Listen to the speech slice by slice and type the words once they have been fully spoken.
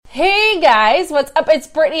guys, what's up? It's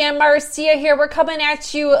Brittany and Marcia here. We're coming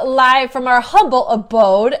at you live from our humble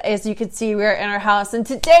abode. As you can see, we're in our house, and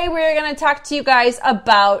today we're going to talk to you guys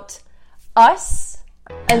about us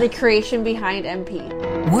and the creation behind MP.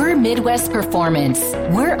 We're Midwest Performance.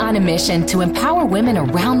 We're on a mission to empower women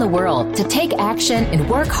around the world to take action and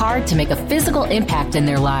work hard to make a physical impact in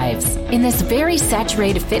their lives. In this very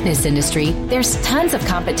saturated fitness industry, there's tons of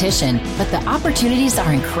competition, but the opportunities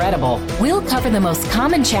are incredible. We'll cover the most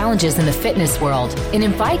common challenges in the fitness world and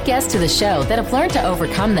invite guests to the show that have learned to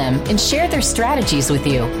overcome them and share their strategies with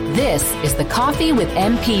you. This is the Coffee with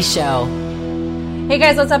MP show. Hey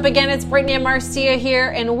guys, what's up again? It's Brittany and Marcia here,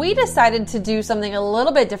 and we decided to do something a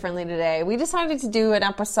little bit differently today. We decided to do an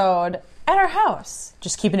episode at our house.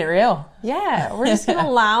 Just keeping it real. Yeah, we're just going to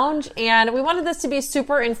lounge, and we wanted this to be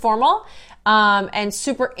super informal and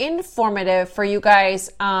super informative for you guys.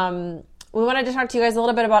 We wanted to talk to you guys a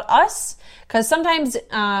little bit about us, because sometimes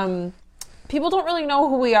people don't really know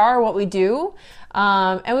who we are or what we do.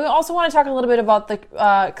 And we also want to talk a little bit about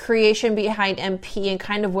the creation behind MP and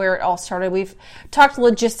kind of where it all started. We've talked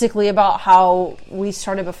logistically about how we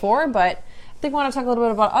started before, but I think we want to talk a little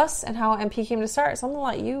bit about us and how MP came to start. So I'm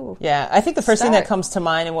going to let you Yeah, I think the first thing that comes to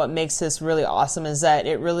mind and what makes this really awesome is that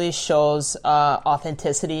it really shows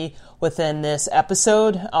authenticity within this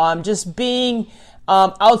episode. Just being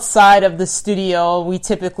outside of the studio, we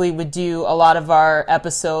typically would do a lot of our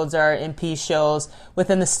episodes, our MP shows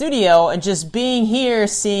within the studio, and just being here,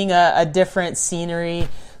 seeing a different scenery,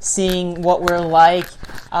 seeing what we're like,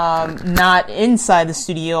 not inside the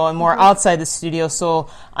studio and more outside the studio. So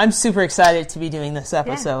I'm super excited to be doing this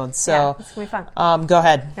episode. Yeah. So it's going to be fun. Go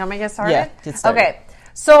ahead. You want me to get started? Yeah, get started. Okay.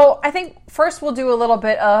 So I think first we'll do a little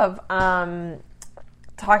bit of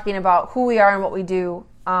talking about who we are and what we do.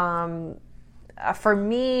 For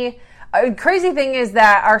me, a crazy thing is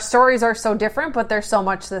that our stories are so different, but they're so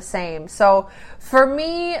much the same. So for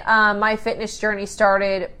me, my fitness journey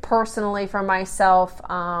started personally for myself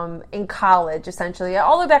in college, essentially,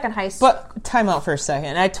 all the way back in high school. But time out for a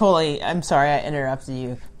second. I'm sorry I interrupted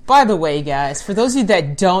you. By the way, guys, for those of you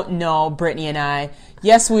that don't know Brittany and I,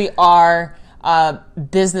 yes, we are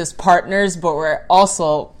business partners, but we're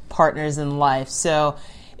also partners in life. So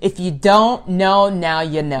if you don't know, now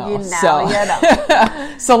you know.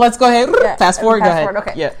 So let's go ahead. Yeah, fast forward. Go ahead.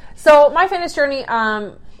 Okay. Yeah. So my fitness journey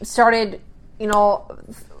started,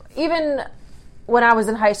 even when I was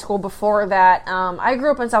in high school. Before that, I grew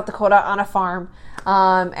up in South Dakota on a farm,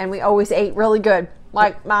 and we always ate really good.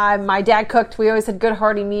 Like my dad cooked. We always had good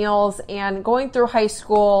hearty meals. And going through high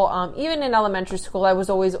school, even in elementary school, I was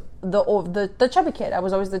always the chubby kid. I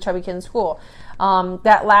was always the chubby kid in school.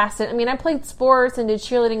 That lasted. I mean, I played sports and did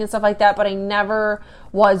cheerleading and stuff like that, but I never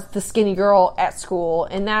was the skinny girl at school.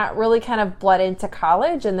 And that really kind of bled into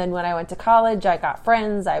college. And then when I went to college, I got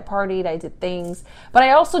friends, I partied, I did things. But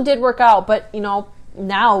I also did work out. But,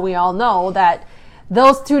 now we all know that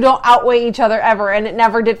those two don't outweigh each other ever. And it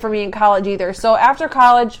never did for me in college either. So after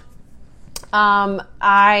college,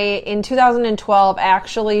 I, in 2012,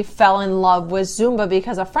 actually fell in love with Zumba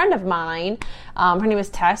because a friend of mine, her name is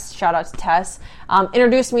Tess, shout out to Tess,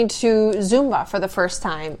 introduced me to Zumba for the first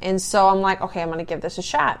time. And so I'm like, okay, I'm going to give this a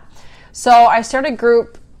shot. So I started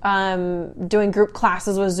doing group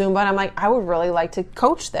classes with Zumba, and I'm like, I would really like to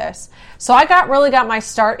coach this. So I really got my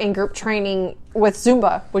start in group training with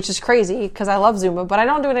Zumba, which is crazy because I love Zumba, but I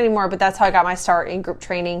don't do it anymore. But that's how I got my start in group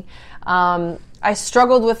training. I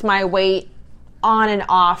struggled with my weight on and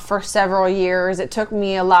off for several years. It took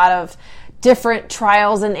me a lot of different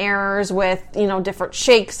trials and errors with, different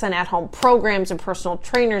shakes and at-home programs and personal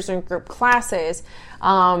trainers and group classes.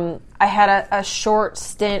 I had a short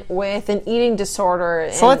stint with an eating disorder.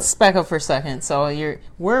 So let's back up for a second. So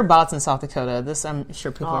whereabouts in South Dakota? This, I'm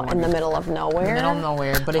sure people are wondering. In the middle of nowhere. In the middle of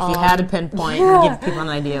nowhere. But if you had to pinpoint and give people an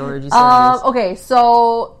idea, where would you say it is? Okay,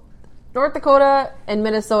 so North Dakota and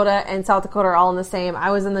Minnesota and South Dakota are all in the same.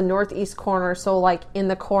 I was in the northeast corner, so like in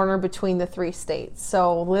the corner between the three states.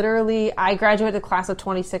 So literally, I graduated a class of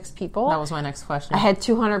 26 people. That was my next question. I had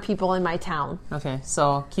 200 people in my town. Okay,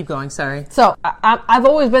 so keep going. Sorry. So I've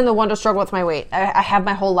always been the one to struggle with my weight. I have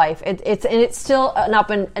my whole life. It's still an up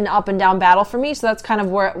and down battle for me. So that's kind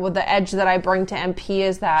of where the edge that I bring to MP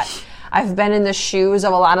is that I've been in the shoes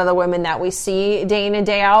of a lot of the women that we see day in and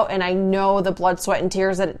day out, and I know the blood, sweat, and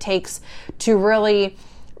tears that it takes to really,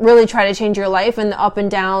 really try to change your life, and the up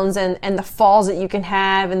and downs and the falls that you can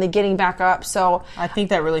have and the getting back up. So I think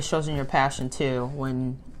that really shows in your passion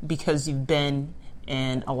too, because you've been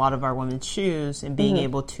in a lot of our women's shoes and being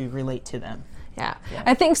able to relate to them. Yeah.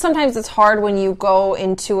 I think sometimes it's hard when you go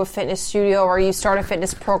into a fitness studio or you start a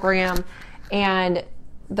fitness program and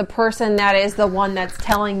the person that is the one that's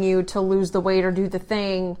telling you to lose the weight or do the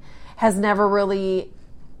thing has never really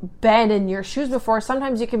been in your shoes before,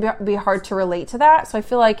 sometimes you can be hard to relate to that. So I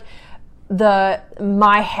feel like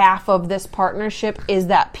my half of this partnership is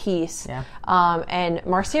that piece. Yeah. And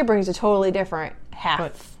Marcia brings a totally different half to the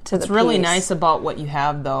piece. What's really nice about what you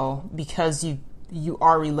have, though, because you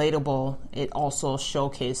are relatable, it also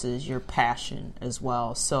showcases your passion as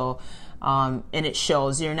well. So, and it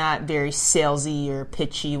shows you're not very salesy or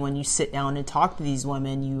pitchy when you sit down and talk to these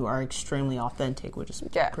women. You are extremely authentic, which is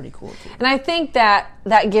pretty cool too. And I think that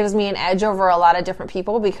gives me an edge over a lot of different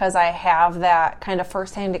people because I have that kind of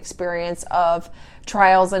firsthand experience of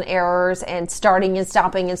trials and errors and starting and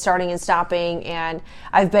stopping and starting and stopping. And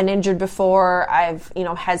I've been injured before. I've,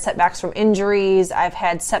 had setbacks from injuries. I've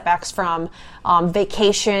had setbacks from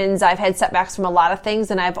vacations. I've had setbacks from a lot of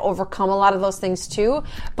things, and I've overcome a lot of those things too.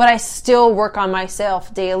 But I still work on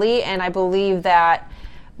myself daily, and I believe that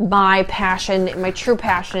my true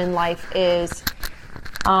passion in life is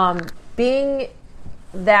being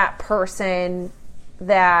that person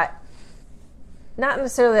that, not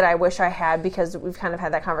necessarily that I wish I had, because we've kind of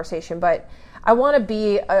had that conversation, but I want to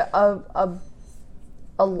be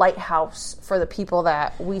a lighthouse for the people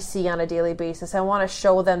that we see on a daily basis. I want to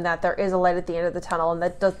show them that there is a light at the end of the tunnel, and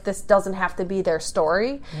that this doesn't have to be their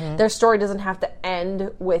story. Mm-hmm. Their story doesn't have to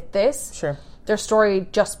end with this. Sure. Their story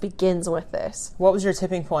just begins with this. What was your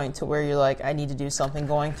tipping point to where you're like, I need to do something,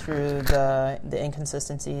 going through the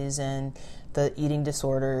inconsistencies and the eating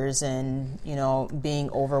disorders and,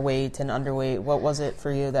 being overweight and underweight? What was it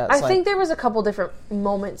for you that's I think there was a couple different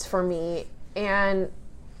moments for me. And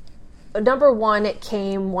number one, it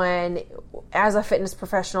came when, as a fitness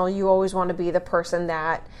professional, you always want to be the person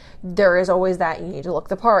that there is always that you need to look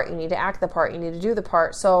the part, you need to act the part, you need to do the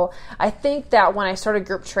part. So I think that when I started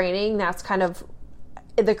group training, that's kind of,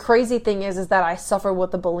 the crazy thing is that I suffered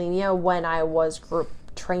with the bulimia when I was group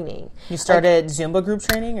training. You started Zumba group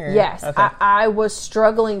training? Or? Yes. Okay. I was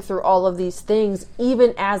struggling through all of these things,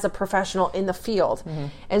 even as a professional in the field. Mm-hmm.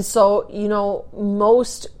 And so,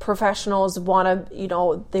 most professionals want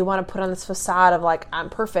to, they want to put on this facade of like,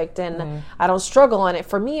 I'm perfect and I don't struggle. And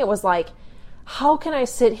for me, it was like, how can I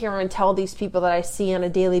sit here and tell these people that I see on a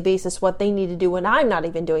daily basis what they need to do when I'm not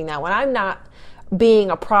even doing that, when I'm not being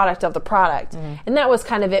a product of the product? And that was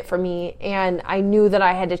kind of it for me. And I knew that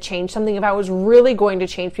I had to change something. If I was really going to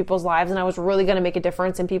change people's lives and I was really going to make a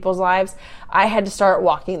difference in people's lives, I had to start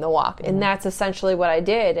walking the walk. And that's essentially what I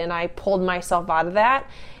did. And I pulled myself out of that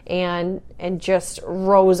and just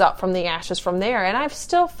rose up from the ashes from there. And I've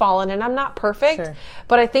still fallen, and I'm not perfect,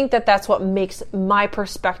 but I think that that's what makes my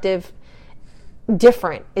perspective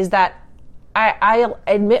different, is that I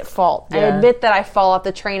admit fault. Yeah. I admit that I fall off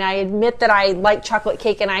the train. I admit that I like chocolate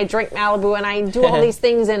cake and I drink Malibu and I do all these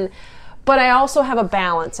things. But I also have a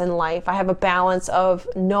balance in life. I have a balance of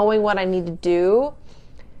knowing what I need to do,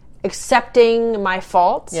 accepting my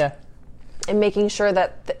faults, and making sure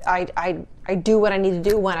that I do what I need to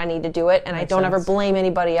do when I need to do it, and I don't ever blame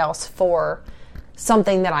anybody else for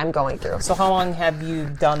something that I'm going through. So how long have you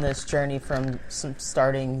done this journey from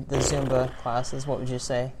starting the Zumba classes? What would you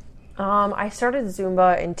say? I started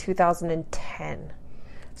Zumba in 2010.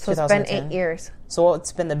 So 2010. It's been 8 years. So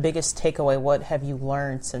what's been the biggest takeaway? What have you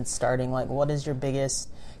learned since starting? Like, what is your biggest,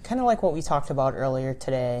 kind of like what we talked about earlier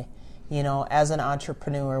today, as an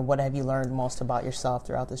entrepreneur, what have you learned most about yourself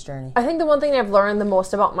throughout this journey? I think the one thing I've learned the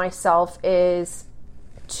most about myself is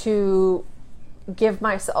to give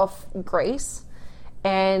myself grace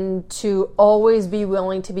and to always be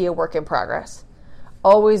willing to be a work in progress.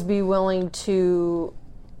 Always be willing to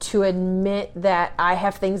admit that I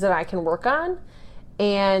have things that I can work on,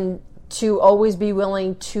 and to always be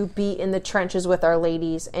willing to be in the trenches with our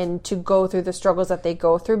ladies and to go through the struggles that they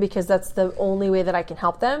go through, because that's the only way that I can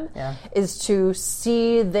help them, is to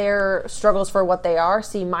see their struggles for what they are,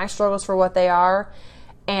 see my struggles for what they are,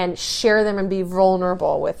 and share them and be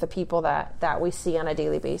vulnerable with the people that we see on a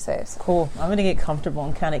daily basis. Cool. I'm going to get comfortable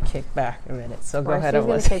and kind of kick back a minute, so go ahead.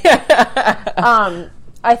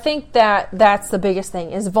 I think that's the biggest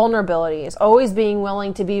thing, is vulnerability, is always being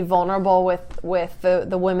willing to be vulnerable with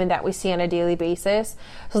the women that we see on a daily basis,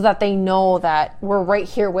 so that they know that we're right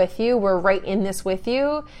here with you, we're right in this with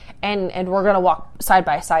you, and we're going to walk side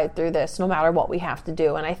by side through this no matter what we have to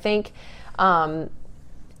do. And I think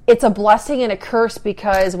it's a blessing and a curse,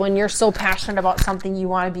 because when you're so passionate about something, you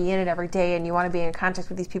want to be in it every day and you want to be in contact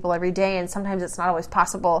with these people every day, and sometimes it's not always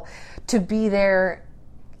possible to be there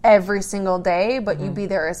every single day, but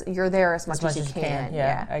you're there as much as you can.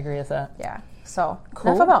 Yeah, I agree with that. Yeah. So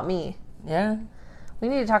cool. Enough about me. Yeah. We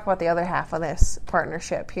need to talk about the other half of this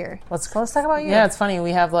partnership here. Let's talk about you. Yeah, it's funny.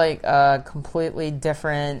 We have like a completely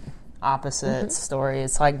different opposite story.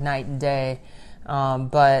 It's like night and day.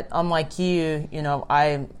 But unlike you,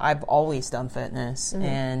 I've always done fitness,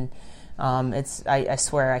 and I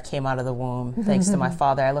swear I came out of the womb thanks to my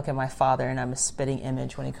father. I look at my father, and I'm a spitting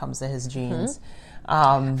image when it comes to his genes.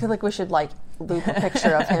 I feel like we should loop a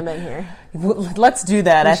picture of him in here. Let's do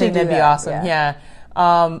that. I think that'd be awesome. Yeah.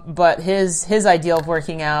 But his ideal of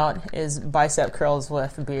working out is bicep curls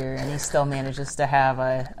with beer, and he still manages to have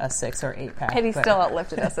a 6 or 8 pack. And he still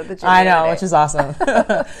outlifted us at the gym. I know, which is awesome.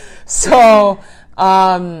 So,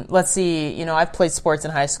 let's see. I've played sports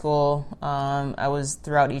in high school. I was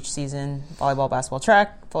throughout each season volleyball, basketball,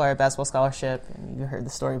 track, full ride basketball scholarship. You heard the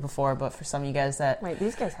story before, but for some of you guys that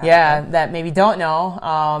these guys have that maybe don't know.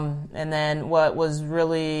 And then what was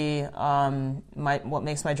really what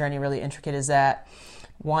makes my journey really intricate is that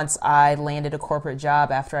once I landed a corporate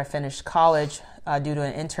job after I finished college due to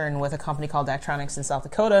an intern with a company called Daktronics in South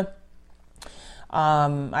Dakota.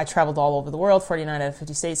 I traveled all over the world, 49 out of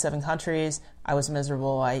 50 states, 7 countries. I was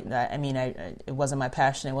miserable. It wasn't my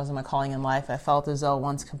passion. It wasn't my calling in life. I felt as though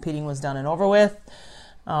once competing was done and over with,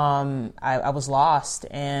 I was lost.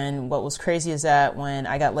 And what was crazy is that when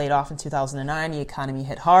I got laid off in 2009, the economy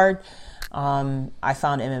hit hard. I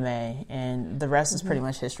found MMA, and the rest is pretty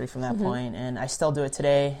much history from that point. And I still do it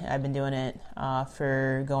today. I've been doing it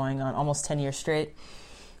for going on almost 10 years straight.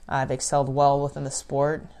 I've excelled well within the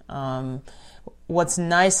sport. What's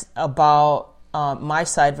nice about my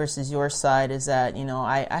side versus your side is that,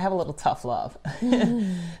 I have a little tough love.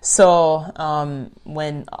 So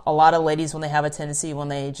when a lot of ladies, when they have a tendency, when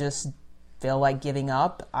they just feel like giving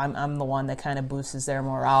up, I'm the one that kind of boosts their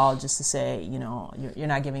morale just to say, you're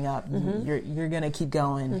not giving up. You're going to keep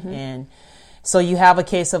going. And so you have a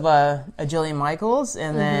case of a Jillian Michaels,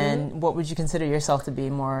 and then what would you consider yourself to be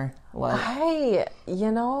more like? I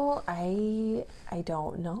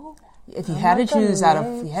don't know. If you had to choose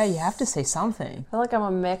you have to say something. I feel like I'm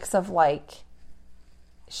a mix of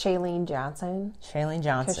Shailene Johnson.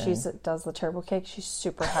 Because she does the turbo kick. She's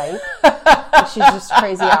super hype. She's just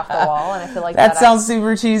crazy off the wall, and I feel like that sounds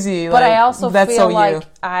super cheesy. But I also feel like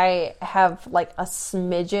I have a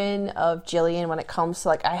smidgen of Jillian when it comes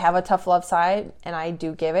to I have a tough love side, and I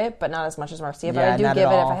do give it, but not as much as Marcia. But I do give it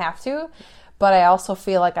if I have to. But I also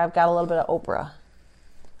feel like I've got a little bit of Oprah.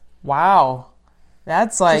 Wow.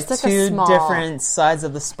 That's two different sides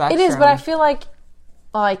of the spectrum. It is, but I feel like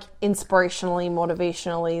inspirationally,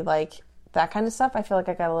 motivationally, that kind of stuff, I feel like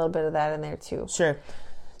I got a little bit of that in there too. Sure.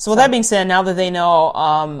 So with that being said, now that they know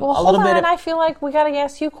a little bit... I feel like we got to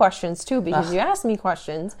ask you questions too, because you asked me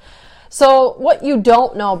questions. So what you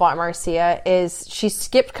don't know about Marcia is she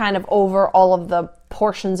skipped kind of over all of the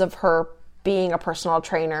portions of her being a personal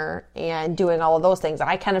trainer and doing all of those things.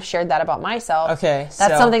 I kind of shared that about myself. Okay.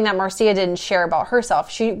 That's something that Marcia didn't share about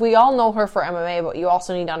herself. We all know her for MMA, but you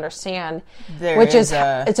also need to understand,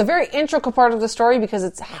 it's a very integral part of the story because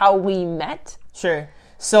it's how we met. Sure.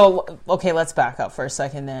 So, okay, let's back up for a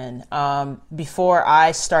second then. Before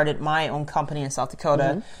I started my own company in South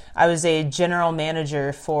Dakota, I was a general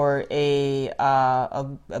manager for a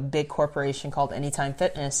big corporation called Anytime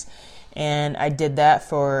Fitness. And I did that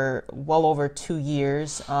for well over 2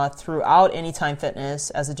 years. Throughout Anytime Fitness,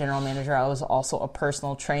 as a general manager, I was also a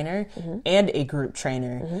personal trainer and a group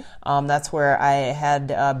trainer. That's where I had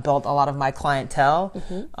built a lot of my clientele.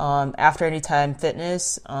 After Anytime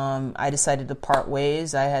Fitness, I decided to part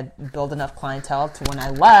ways. I had built enough clientele to when I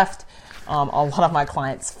left, a lot of my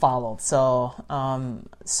clients followed. So,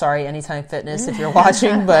 sorry, Anytime Fitness, if you're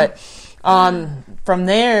watching, but... from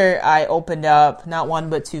there, I opened up not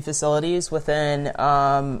 1 but 2 facilities within,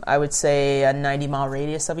 I would say, a 90-mile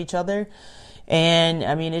radius of each other. And,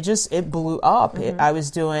 it blew up. I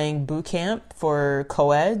was doing boot camp for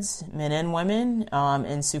co-eds, men and women,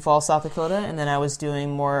 in Sioux Falls, South Dakota. And then I was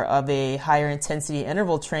doing more of a higher intensity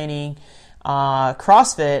interval training,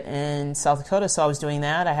 CrossFit in South Dakota. So I was doing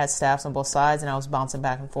that. I had staffs on both sides, and I was bouncing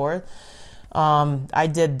back and forth. I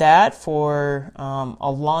did that for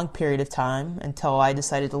a long period of time until I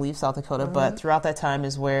decided to leave South Dakota. But throughout that time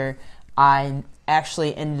is where I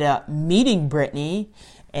actually ended up meeting Brittany,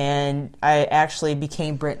 and I actually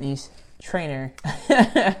became Brittany's trainer.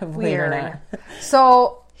 Believe it or not.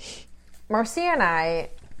 So Marcia and I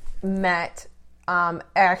met. I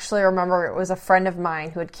actually remember it was a friend of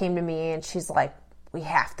mine who had came to me, and she's like, we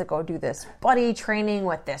have to go do this buddy training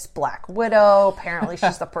with this Black Widow. Apparently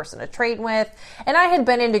she's the person to train with. And I had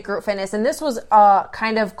been into group fitness, and this was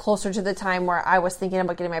kind of closer to the time where I was thinking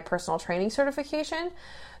about getting my personal training certification.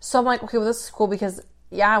 So I'm like, okay, well, this is cool because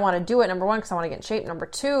yeah, I want to do it. Number one, because I want to get in shape. Number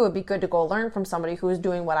two, it'd be good to go learn from somebody who is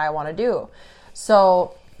doing what I want to do.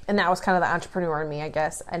 So, and that was kind of the entrepreneur in me, I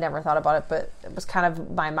guess. I never thought about it, but it was kind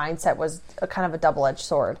of, my mindset was kind of a double-edged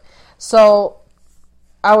sword. So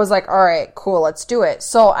I was like, all right, cool, let's do it.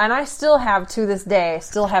 So, and I still have, to this day, I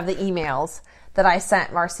still have the emails that I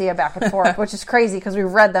sent Marcia back and forth, which is crazy because we've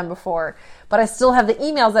read them before. But I still have the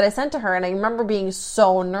emails that I sent to her, and I remember being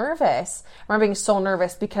so nervous. I remember being so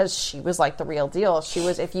nervous because she was like the real deal. She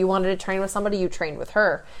was, if you wanted to train with somebody, you trained with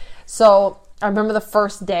her. So I remember the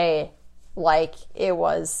first day, like it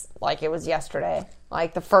was yesterday.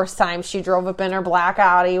 Like the first time she drove up in her black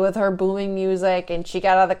Audi with her booming music, and she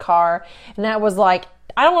got out of the car, and that was like,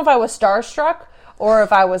 I don't know if I was starstruck or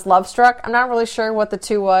if I was love struck. I'm not really sure what the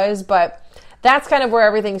two was, but that's kind of where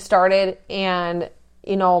everything started. And,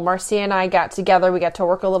 you know, Marcia and I got together. We got to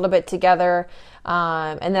work a little bit together.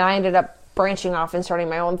 And then I ended up branching off and starting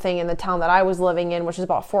my own thing in the town that I was living in, which is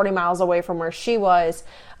about 40 miles away from where she was.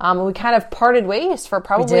 And we kind of parted ways for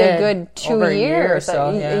probably a good 2 years,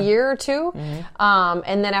 a year or two. Mm-hmm.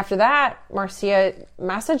 And then after that, Marcia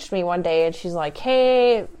messaged me one day, and she's like,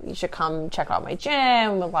 hey, you should come check out my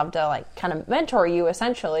gym. We'd love to like kind of mentor you,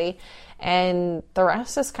 essentially. And the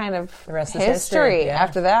rest is kind of history. Yeah.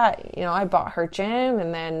 After that, you know, I bought her gym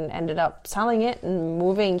and then ended up selling it and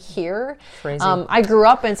moving here. Crazy. I grew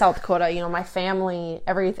up in South Dakota. You know, my family,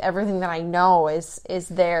 everything that I know is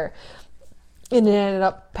there. And I ended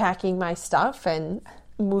up packing my stuff and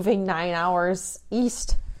moving 9 hours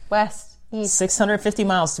east. 650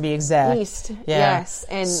 miles to be exact. East, yeah. Yes.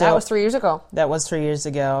 And so, that was 3 years ago. That was 3 years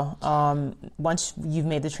ago. Once you've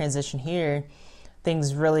made the transition here,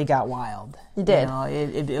 things really got wild. It did. You know,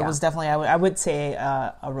 it was definitely, I would say,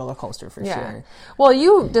 a roller coaster for sure. Well,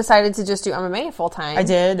 you decided to just do MMA full time. I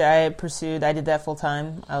did. I did that full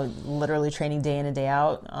time. I was literally training day in and day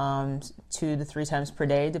out, 2 to 3 times per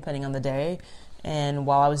day, depending on the day. And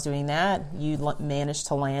while I was doing that, you managed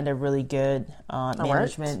to land a really good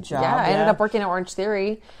management job. Yeah, I ended up working at Orange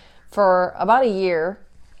Theory for about a year.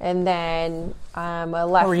 And then I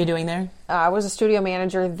left. What were you doing there? I was a studio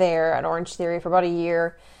manager there at Orange Theory for about a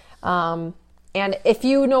year. And if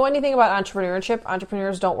you know anything about entrepreneurship,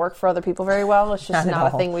 entrepreneurs don't work for other people very well. It's just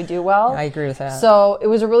not a thing we do well. I agree with that. So it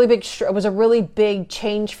was a really big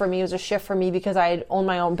change for me. It was a shift for me because I had owned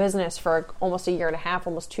my own business for almost a year and a half,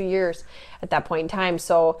 almost 2 years at that point in time.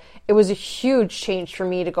 So it was a huge change for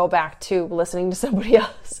me to go back to listening to somebody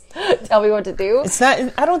else tell me what to do. It's not.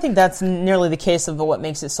 I don't think that's nearly the case of what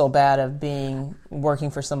makes it so bad of working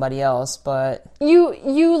for somebody else. But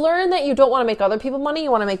you learn that you don't want to make other people money.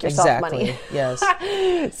 You want to make yourself money. Yes.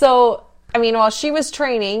 So, I mean, while she was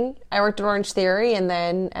training, I worked at Orange Theory and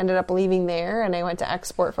then ended up leaving there, and I went to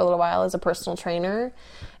Export for a little while as a personal trainer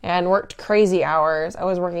and worked crazy hours. I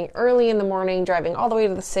was working early in the morning, driving all the way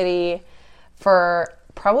to the city for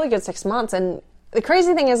probably a good 6 months. And the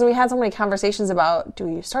crazy thing is we had so many conversations about, do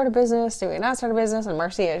we start a business? Do we not start a business? And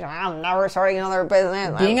Marcia is, I'm never starting another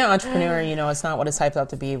business. Being an entrepreneur, you know, it's not what it's hyped up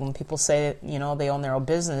to be. When people say, you know, they own their own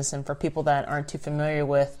business, and for people that aren't too familiar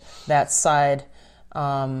with that side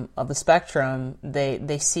of the spectrum,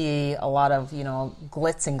 they see a lot of, you know,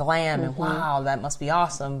 glitz and glam, and wow, that must be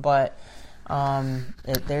awesome. But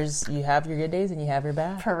you have your good days and you have your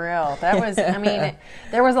bad. For real. That was, I mean,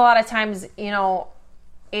 there was a lot of times, you know,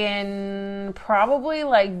 in probably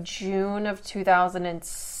like June of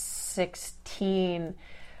 2016,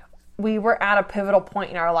 we were at a pivotal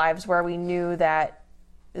point in our lives where we knew that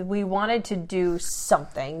we wanted to do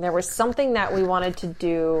something. There was something that we wanted to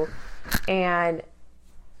do, and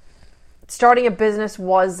starting a business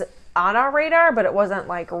was on our radar, but it wasn't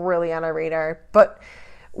like really on our radar. But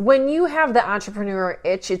when you have the entrepreneur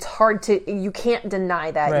itch, it's hard you can't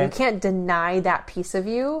deny that. Right. You can't deny that piece of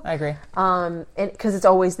you. I agree. Because it's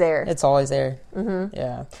always there. It's always there. Mm-hmm.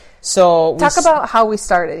 Yeah. So talk about how we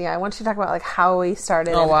started. Yeah, I want you to talk about like how we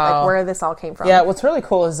started and like where this all came from. Yeah, what's really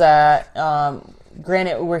cool is that,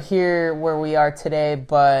 granted, we're here where we are today,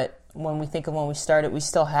 but when we think of when we started, we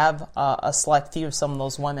still have a select few of some of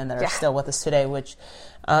those women that are still with us today, which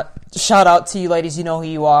shout out to you ladies. You know who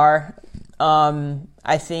you are.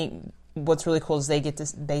 I think what's really cool is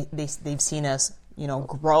they've seen us, you know,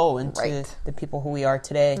 grow into the people who we are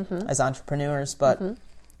today as entrepreneurs. But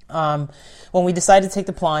when we decided to take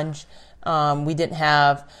the plunge, we didn't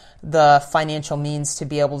have the financial means to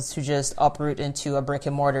be able to just uproot into a brick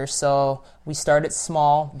and mortar. So we started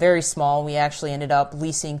small, very small. We actually ended up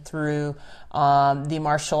leasing through the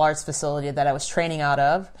martial arts facility that I was training out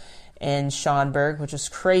of. in Schaumburg, which was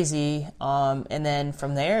crazy. And then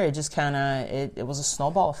from there, it just kind of, it was a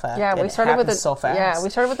snowball effect. Yeah, we started with so fast. Yeah, we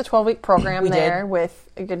started with a 12-week program there did. with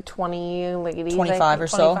a good 20 ladies. 25 or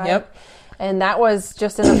so, yep. And that was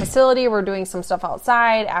just in the facility. We're doing some stuff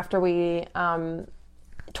outside. After we,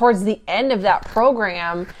 towards the end of that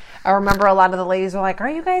program, I remember a lot of the ladies were like, are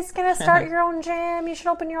you guys going to start your own gym? You should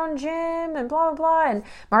open your own gym and blah, blah, blah. And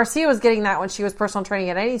Marcia was getting that when she was personal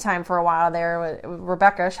training at Anytime for a while there with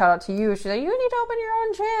Rebecca. Shout out to you. She's like, you need to open your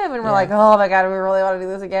own gym. And we're like, oh my God, we really want to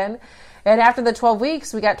do this again. And after the 12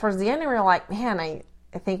 weeks, we got towards the end and we were like, man, I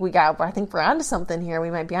think we're onto something here.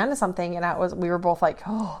 We might be onto something. And we were both like,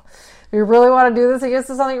 oh, we really want to do this. I guess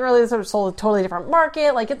it's something really sort of sold a totally different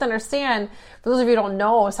market. Like, you have to understand, for those of you who don't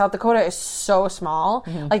know, South Dakota is so small.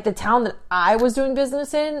 Mm-hmm. Like, the town that I was doing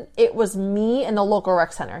business in, it was me and the local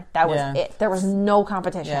rec center. That was it. There was no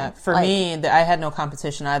competition. Yeah, for me, I had no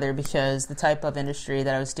competition either, because the type of industry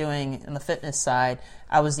that I was doing in the fitness side,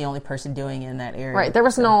 I was the only person doing it in that area. Right. There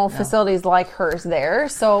was no facilities like hers there.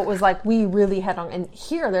 So it was like we really had on. And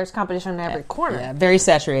here, there's competition in every corner. Yeah, very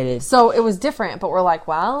saturated. So it was different. But we're like,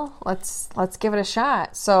 well, let's give it a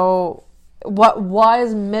shot. So what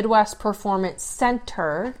was Midwest Performance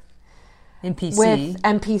Center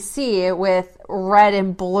MPC with red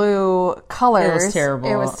and blue colors.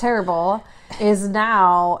 It was terrible. Is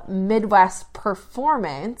now Midwest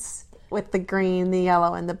Performance with the green, the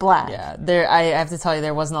yellow, and the black. Yeah, I have to tell you,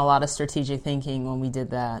 there wasn't a lot of strategic thinking when we did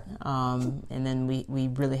that. And then we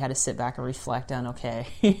really had to sit back and reflect on, okay,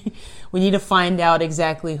 we need to find out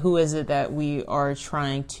exactly who is it that we are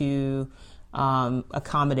trying to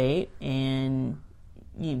accommodate. And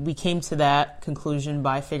we came to that conclusion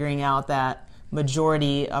by figuring out that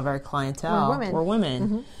majority of our clientele were women.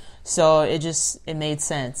 Mm-hmm. So it made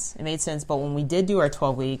sense. It made sense. But when we did do our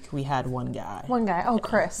 12-week, we had one guy. Oh,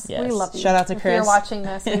 Chris. Yes. We love you. Shout out to Chris. If you're watching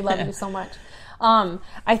this, we love you so much.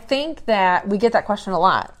 I think that we get that question a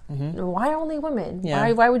lot. Mm-hmm. Why only women?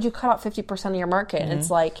 Yeah. Why would you cut out 50% of your market? Mm-hmm. And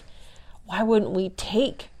it's like, why wouldn't we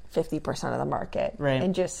take 50% of the market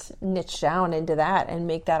and just niche down into that and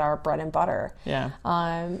make that our bread and butter? Yeah.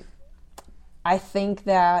 I think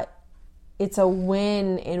that it's a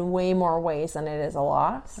win in way more ways than it is a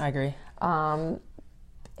loss. I agree. And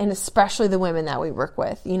especially the women that we work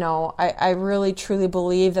with. You know, I really truly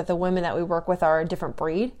believe that the women that we work with are a different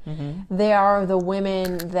breed. Mm-hmm. They are the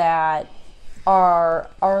women that are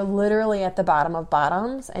literally at the bottom of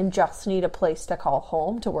bottoms and just need a place to call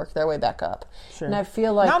home to work their way back up. Sure. And I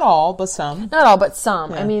feel like not all, but some. Not all, but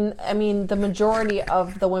some. Yeah. I mean, the majority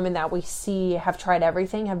of the women that we see have tried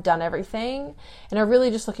everything, have done everything, and are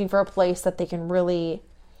really just looking for a place that they can really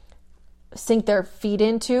sink their feet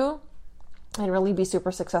into and really be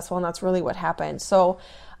super successful. And that's really what happened. So,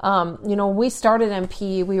 we started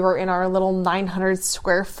MP. We were in our little 900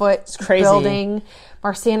 square foot building.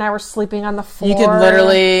 Marcia and I were sleeping on the floor. You could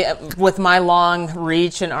literally, with my long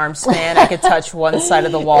reach and arm span, I could touch one side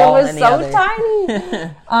of the wall and the other. It was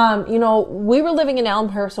so tiny. We were living in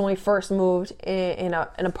Elmhurst when we first moved in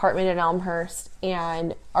an apartment in Elmhurst,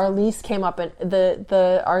 and our lease came up. And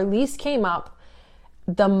our lease came up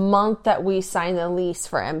the month that we signed the lease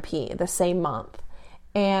for MP, the same month,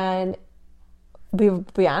 and.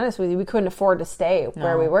 Be honest with you, we couldn't afford to stay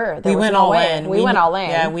where we were. We went all in. We went all in.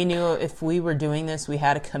 Yeah, we knew if we were doing this, we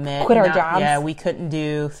had to commit. Quit our jobs. Yeah, we couldn't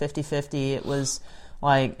do 50-50. It was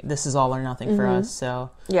like, this is all or nothing for us.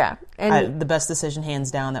 So yeah, and the best decision,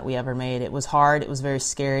 hands down, that we ever made. It was hard. It was very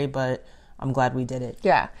scary, but I'm glad we did it.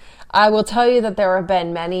 Yeah. I will tell you that there have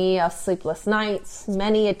been many sleepless nights,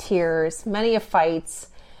 many tears, many fights,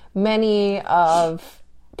 many of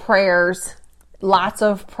prayers, lots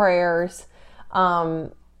of prayers.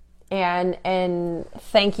 And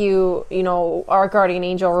thank you, our guardian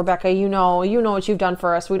angel, Rebecca, you know what you've done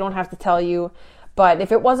for us. We don't have to tell you, but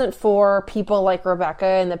if it wasn't for people like Rebecca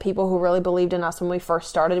and the people who really believed in us when we first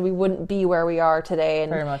started, we wouldn't be where we are today. And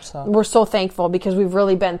very much so. We're so thankful because we've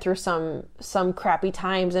really been through some crappy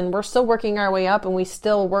times, and we're still working our way up, and we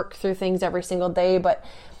still work through things every single day, but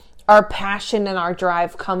our passion and our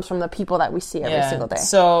drive comes from the people that we see every single day.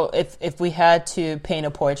 So if we had to paint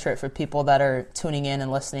a portrait for people that are tuning in and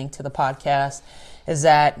listening to the podcast, is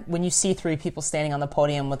that when you see three people standing on the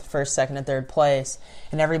podium with first, second, and third place,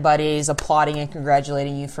 and everybody's applauding and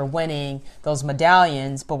congratulating you for winning those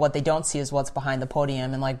medallions, but what they don't see is what's behind the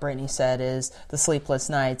podium. And like Brittany said, is the sleepless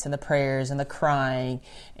nights and the prayers and the crying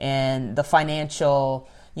and the financial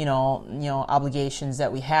obligations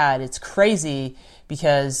that we had. It's crazy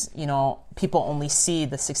because, people only see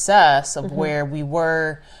the success of where we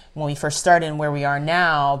were when we first started and where we are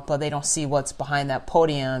now, but they don't see what's behind that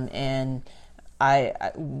podium. And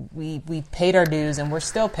we paid our dues and we're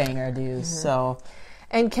still paying our dues. So,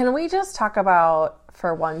 and can we just talk about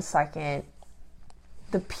for 1 second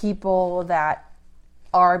the people that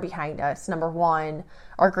are behind us? Number one,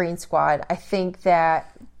 our Green Squad. I think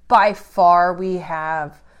that by far we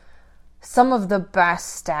have some of the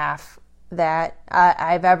best staff that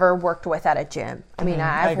I've ever worked with at a gym. I mean,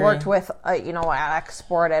 I've worked with, at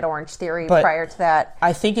Export, at Orange Theory prior to that.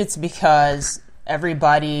 I think it's because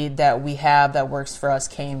everybody that we have that works for us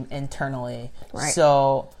came internally. Right.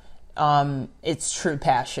 So it's true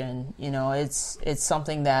passion. It's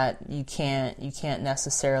something that you can't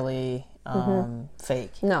necessarily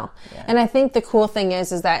fake. No. Yeah. And I think the cool thing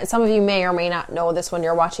is that some of you may or may not know this when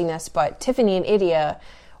you're watching this, but Tiffany and Idia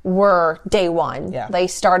were day one. Yeah. They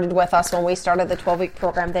started with us when we started the 12-week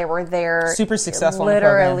program. They were there super successful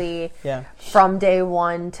literally from day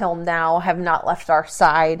one till now, have not left our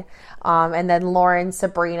side. And then Lauren,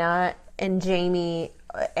 Sabrina, and Jamie,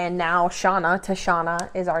 and now Tashana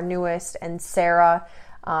is our newest, and Sarah,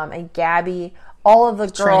 and Gabby. All of the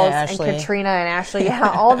girls, and Katrina and Ashley,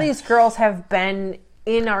 all these girls have been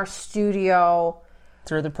in our studio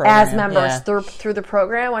through the program as members through the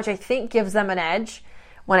program, which I think gives them an edge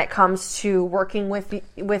when it comes to working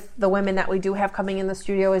with the women that we do have coming in the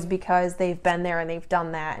studio, is because they've been there and they've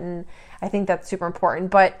done that, and I think that's super important.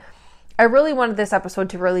 But I really wanted this episode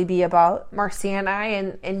to really be about Marcia and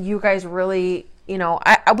I, and you guys really. We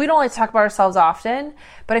don't like to talk about ourselves often,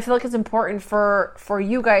 but I feel like it's important for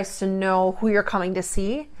you guys to know who you're coming to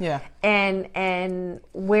see, and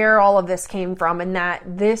where all of this came from, and that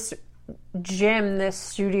this gym, this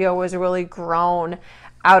studio, was really grown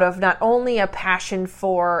out of not only a passion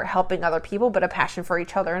for helping other people, but a passion for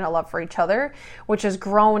each other and a love for each other, which has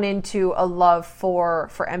grown into a love for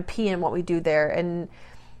MP and what we do there. And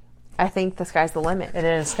I think the sky's the limit. It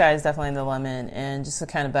is. Sky's definitely the limit. And just to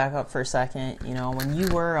kind of back up for a second, when you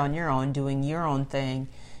were on your own doing your own thing,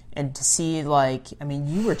 and to see you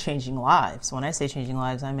were changing lives. When I say changing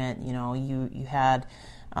lives, I meant, you had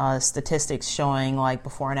statistics showing like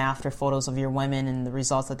before and after photos of your women and the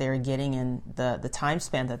results that they were getting and the time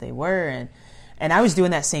span that they were. And I was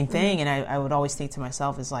doing that same thing, and I would always think to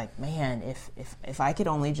myself, is like, man, if I could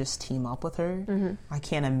only just team up with her, I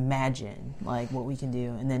can't imagine like what we can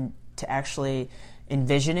do. And then to actually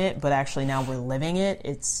envision it, but actually now we're living it.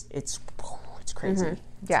 It's crazy. It's crazy.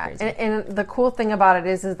 And the cool thing about it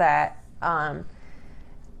is that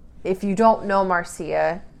if you don't know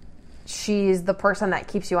Marcia, she's the person that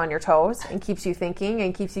keeps you on your toes and keeps you thinking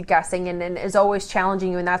and keeps you guessing and is always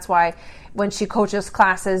challenging you. And that's why when she coaches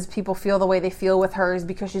classes, people feel the way they feel with her, is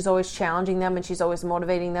because she's always challenging them and she's always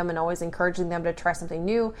motivating them and always encouraging them to try something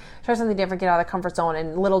new, try something different, get out of the comfort zone.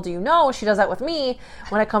 And little do you know, she does that with me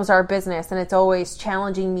when it comes to our business. And it's always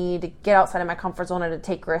challenging me to get outside of my comfort zone and to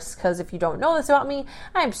take risks. Because if you don't know this about me,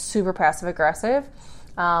 I'm super passive aggressive.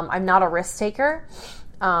 I'm not a risk taker.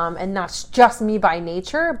 And that's just me by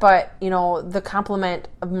nature, but the compliment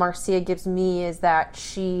of Marcia gives me is that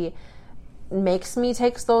she makes me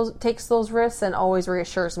takes those risks and always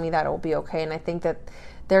reassures me that it will be okay. And I think that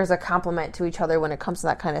there's a compliment to each other when it comes to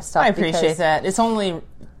that kind of stuff. I appreciate that. It's only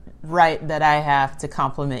right that I have to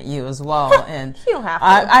compliment you as well. And you don't have to.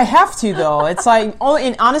 I have to though. It's like,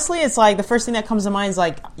 and honestly, it's like the first thing that comes to mind is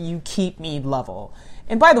like, you keep me level.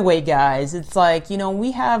 And by the way, guys, it's like,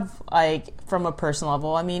 we have, like, from a personal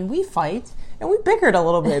level, we fight, and we bickered a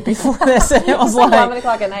little bit before this, and it was like 11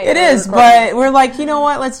 o'clock at night. It is, but we're like, you know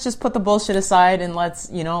what, let's just put the bullshit aside, and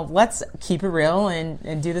let's keep it real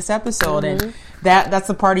and do this episode. And that's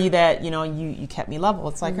the party that, you kept me level.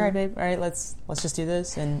 It's like, all right, babe, all right, let's just do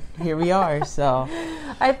this, and here we are, so.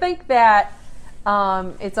 I think that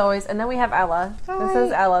it's always, and then we have Ella. Hi. This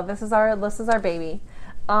is Ella. This is our baby.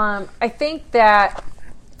 I think that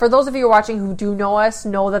for those of you watching who do know us,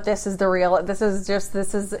 know that this is the real. This is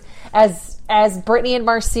as Brittany and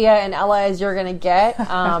Marcia and Ella as you're gonna get.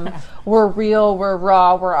 We're real, we're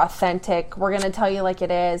raw, we're authentic. We're gonna tell you like it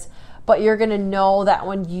is, but you're gonna know that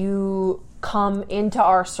when you come into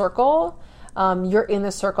our circle, you're in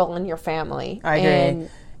the circle and your family. I agree,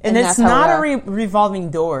 and it's not a revolving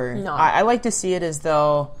door. No, I like to see it as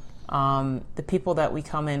though the people that we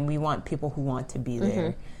come in, we want people who want to be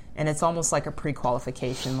there. And it's almost like a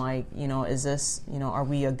pre-qualification, like, is this, are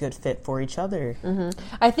we a good fit for each other?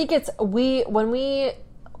 I think it's, when we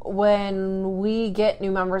get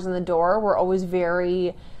new members in the door, we're always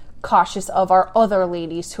very cautious of our other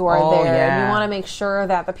ladies who are there. Yeah. And we want to make sure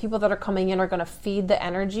that the people that are coming in are going to feed the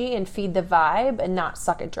energy and feed the vibe and not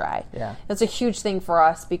suck it dry. Yeah. That's a huge thing for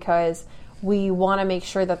us because we want to make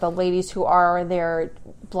sure that the ladies who are there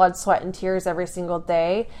blood, sweat, and tears every single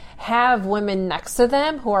day have women next to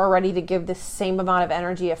them who are ready to give the same amount of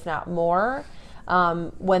energy, if not more,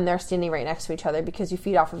 when they're standing right next to each other, because you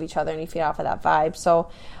feed off of each other and you feed off of that vibe. So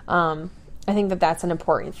I think that that's an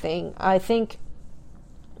important thing. I think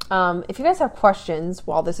if you guys have questions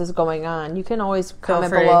while this is going on, you can always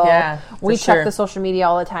comment below. Yeah, we check the social media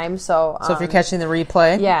all the time. So if you're catching the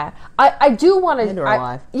replay. Yeah. I do want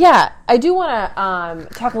to... I do want to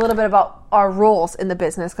talk a little bit about our roles in the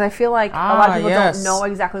business, because I feel like a lot of people don't know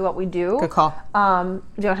exactly what we do. Good call. Do you want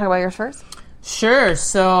to talk about yours first? Sure.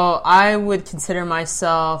 So I would consider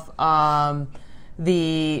myself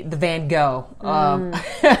the Van Gogh of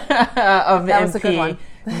that MP. Was a good one.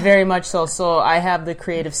 Very much so. So I have the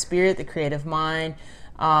creative spirit, the creative mind,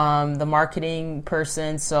 the marketing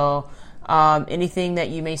person. So anything that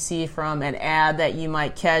you may see from an ad that you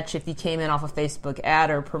might catch if you came in off a Facebook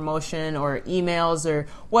ad or promotion or emails or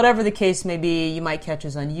whatever the case may be, you might catch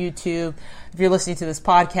us on YouTube. If you're listening to this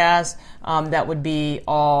podcast, that would be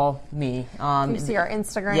all me. You see our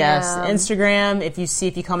Instagram. Yes, Instagram.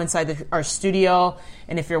 If you come inside our studio,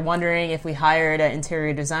 and if you're wondering if we hired an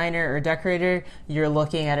interior designer or decorator, you're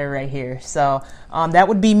looking at it right here. So that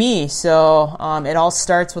would be me. So it all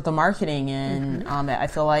starts with the marketing, and I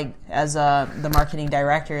feel like as the marketing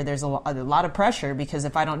director, there's a lot of pressure, because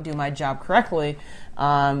if I don't do my job correctly,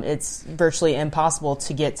 it's virtually impossible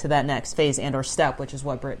to get to that next phase and or step, which is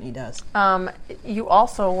what Brittany does. You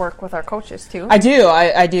also work with our coaches too. I do.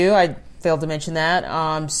 I do. I failed to mention that.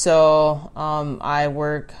 I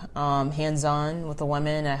work hands-on with the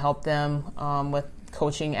women. I help them with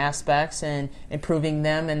coaching aspects and improving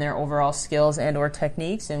them and their overall skills and or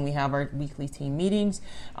techniques. And we have our weekly team meetings.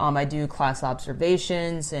 I do class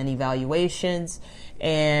observations and evaluations.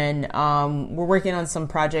 And we're working on some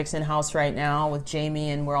projects in-house right now with Jamie,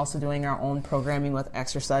 and we're also doing our own programming with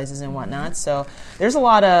exercises and whatnot. So there's a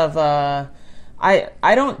lot of...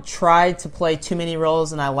 I don't try to play too many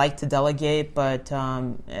roles, and I like to delegate, but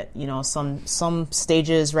some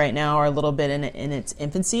stages right now are a little bit in its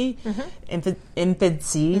infancy,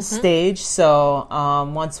 stage. So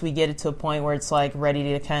once we get it to a point where it's like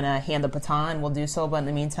ready to kind of hand the baton, we'll do so. But in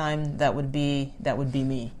the meantime, that would be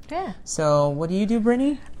me. Yeah. So what do you do,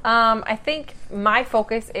 Brittany? I think my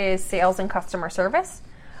focus is sales and customer service.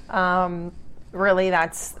 Really,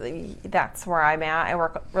 that's where I'm at. I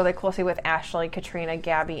work really closely with Ashley, Katrina,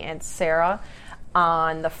 Gabby, and Sarah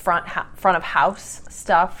on the front of house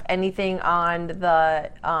stuff. Anything on the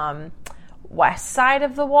west side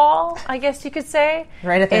of the wall, I guess you could say,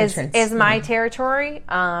 right at the entrance, is my territory.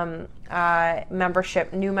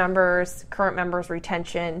 Membership, new members, current members,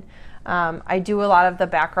 retention. I do a lot of the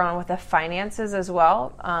background with the finances as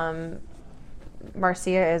well.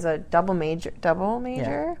 Marcia is a double major.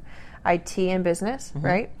 Yeah. IT and business,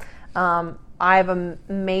 right? I have a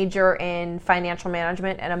major in financial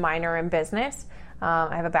management and a minor in business.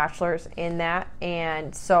 I have a bachelor's in that,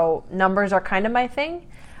 and so numbers are kind of my thing.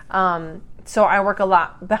 So I work a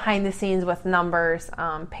lot behind the scenes with numbers,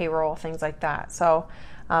 payroll, things like that. So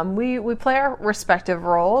we play our respective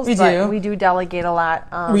roles. We do delegate a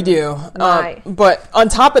lot. We do. But on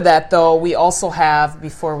top of that, though, we also have,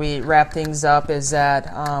 before we wrap things up, is that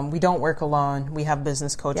we don't work alone. We have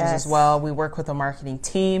business coaches as well. We work with a marketing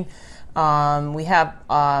team. We have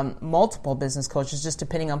multiple business coaches, just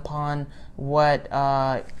depending upon what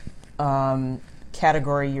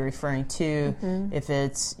category you're referring to. If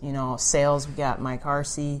it's sales, we got Mike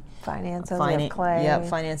Arcee. Finances, we have Clay. Yeah,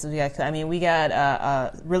 finances, we got Clay. I mean, we got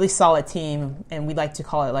a really solid team, and we like to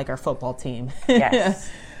call it like our football team. Yes.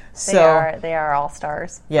 They are all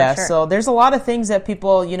stars. Yeah, sure. So there's a lot of things that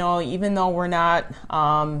people, even though we're not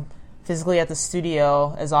physically at the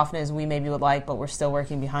studio as often as we maybe would like, but we're still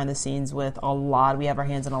working behind the scenes with a lot. We have our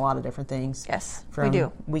hands in a lot of different things. Yes, from we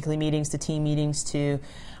do. Weekly meetings to team meetings to...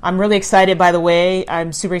 I'm really excited, by the way.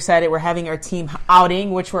 I'm super excited. We're having our team outing,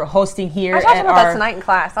 which we're hosting here. I talked about that tonight in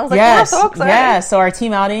class. I was like, we're so excited. Yeah, so our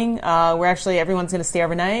team outing, everyone's going to stay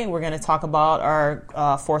overnight. We're going to talk about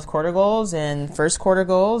our fourth quarter goals and first quarter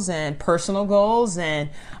goals and personal goals, and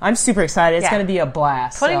I'm super excited. It's going to be a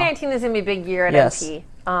blast. 2019 is going to be a big year at MP.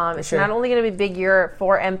 It's not only going to be a big year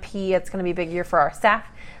for MP, it's going to be a big year for our staff.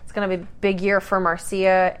 It's going to be a big year for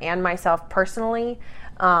Marcia and myself personally.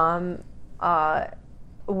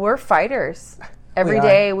 We're fighters. Every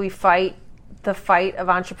day we fight the fight of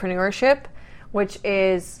entrepreneurship, which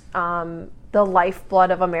is the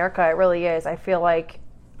lifeblood of America. It really is. I feel like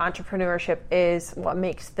entrepreneurship is what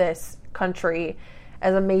makes this country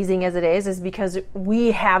as amazing as it is because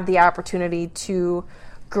we have the opportunity to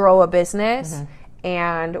grow a business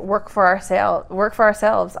and work for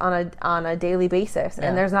ourselves on a daily basis.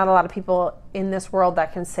 And there's not a lot of people in this world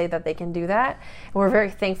that can say that they can do that. And we're very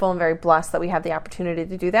thankful and very blessed that we have the opportunity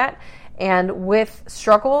to do that. And with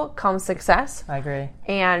struggle comes success. I agree.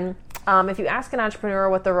 And if you ask an entrepreneur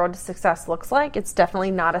what the road to success looks like, it's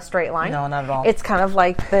definitely not a straight line. No, not at all. It's kind of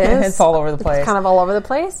like this. It's all over the place. It's kind of all over the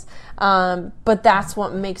place. But that's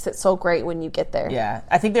what makes it so great when you get there. Yeah.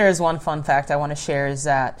 I think there is one fun fact I want to share is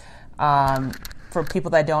that for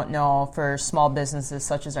people that don't know, for small businesses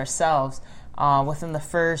such as ourselves, within the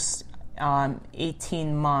first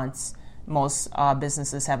 18 months, most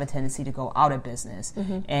businesses have a tendency to go out of business.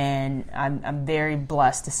 And I'm very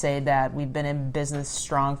blessed to say that we've been in business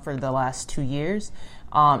strong for the last 2 years.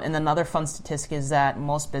 And another fun statistic is that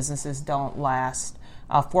most businesses don't last.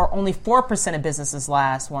 Only 4% of businesses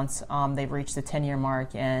last once they've reached the 10-year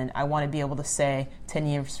mark. And I want to be able to say 10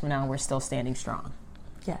 years from now, we're still standing strong.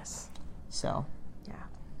 Yes. So, yeah.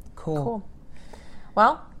 Cool.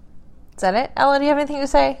 Well, is that it? Ella, do you have anything to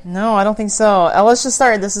say? No, I don't think so. Ella's just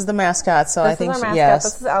started. This is the mascot, so I think our mascot. yes.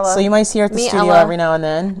 This is Ella. So you might see her at the studio Ella. every now and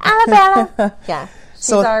then. Alabama. Yeah.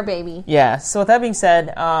 She's our baby. Yeah. So with that being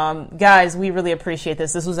said, guys, we really appreciate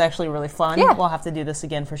this. This was actually really fun. Yeah. We'll have to do this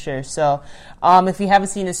again for sure. So if you haven't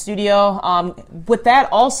seen the studio, with that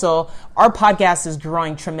also, our podcast is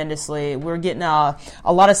growing tremendously. We're getting a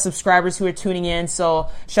lot of subscribers who are tuning in. So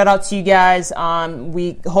shout out to you guys.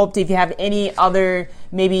 We hope if you have any other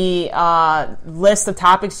maybe list of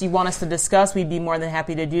topics you want us to discuss, we'd be more than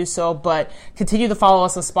happy to do so. But continue to follow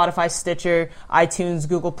us on Spotify, Stitcher, iTunes,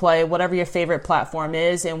 Google Play, whatever your favorite platform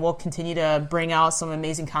is, and we'll continue to bring out some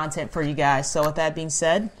amazing content for you guys. So with that being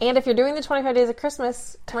said, and if you're doing the 25 Days of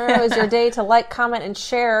Christmas, tomorrow is your day to like, comment, and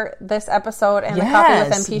share this episode and the Coffee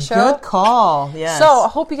with MP show. Good call. Yes. So I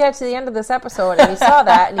hope you got to the end of this episode and you saw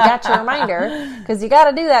that and you got your reminder, because you got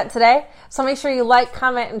to do that today. So make sure you like,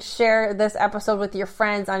 comment, and share this episode with your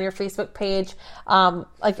friends on your Facebook page.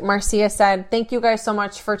 Like Marcia said, thank you guys so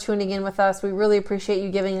much for tuning in with us. We really appreciate you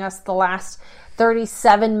giving us the last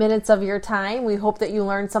 37 minutes of your time. We hope that you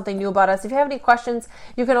learned something new about us. If you have any questions,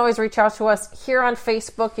 you can always reach out to us here on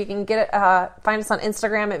Facebook. You can find us on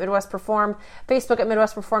Instagram at Midwest Perform, Facebook at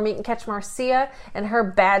Midwest Perform. You can catch Marcia and her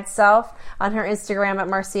bad self on her Instagram at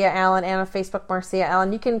Marcia Allen and on Facebook, Marcia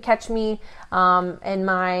Allen. You can catch me in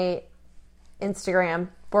my Instagram.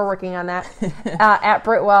 We're working on that at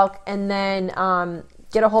Britt Welk. And then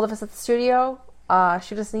get a hold of us at the studio.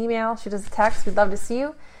 Shoot us an email. Shoot us a text. We'd love to see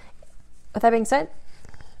you. With that being said,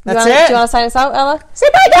 that's it. Do you want to sign us out, Ella? Say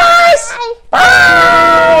bye, guys!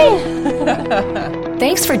 Bye!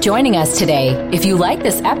 Thanks for joining us today. If you like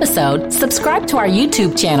this episode, subscribe to our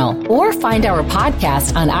YouTube channel or find our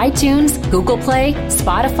podcast on iTunes, Google Play,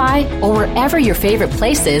 Spotify, or wherever your favorite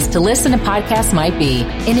place is to listen to podcasts might be.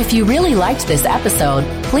 And if you really liked this episode,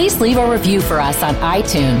 please leave a review for us on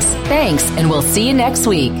iTunes. Thanks, and we'll see you next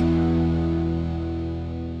week.